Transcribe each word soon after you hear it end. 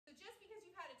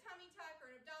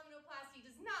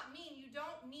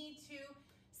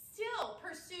still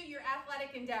pursue your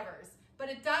athletic endeavors, but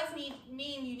it does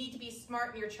mean you need to be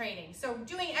smart in your training. So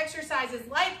doing exercises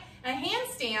like a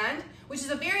handstand, which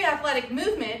is a very athletic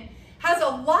movement, has a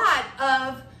lot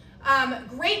of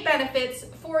great benefits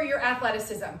for your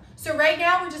athleticism. So right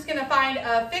now we're just gonna find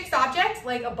a fixed object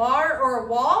like a bar or a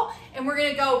wall, and we're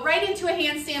gonna go right into a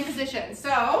handstand position.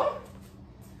 So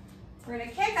we're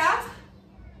gonna kick up,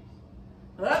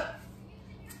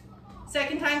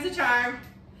 second time's the charm.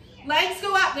 Legs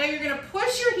go up. Now you're gonna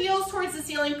push your heels towards the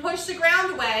ceiling, push the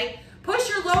ground away, push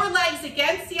your lower legs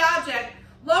against the object,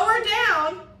 lower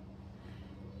down,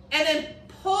 and then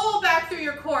pull back through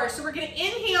your core. So we're gonna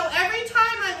inhale. Every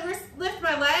time I lift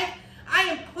my leg, I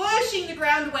am pushing the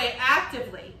ground away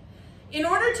actively. In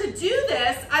order to do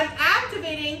this, I'm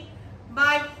activating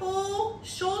my whole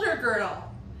shoulder girdle,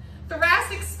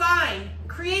 thoracic spine,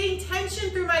 creating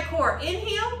tension through my core.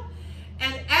 Inhale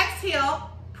and exhale,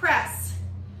 press.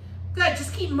 Good,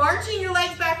 just keep marching your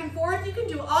legs back and forth. You can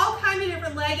do all kinds of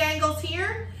different leg angles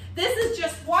here. This is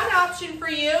just one option for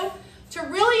you to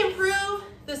really improve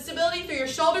the stability through your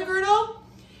shoulder girdle.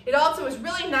 It also is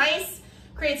really nice,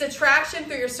 creates a traction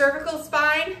through your cervical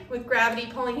spine with gravity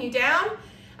pulling you down.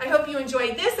 I hope you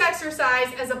enjoyed this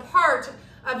exercise as a part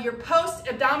of your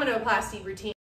post-abdominoplasty routine.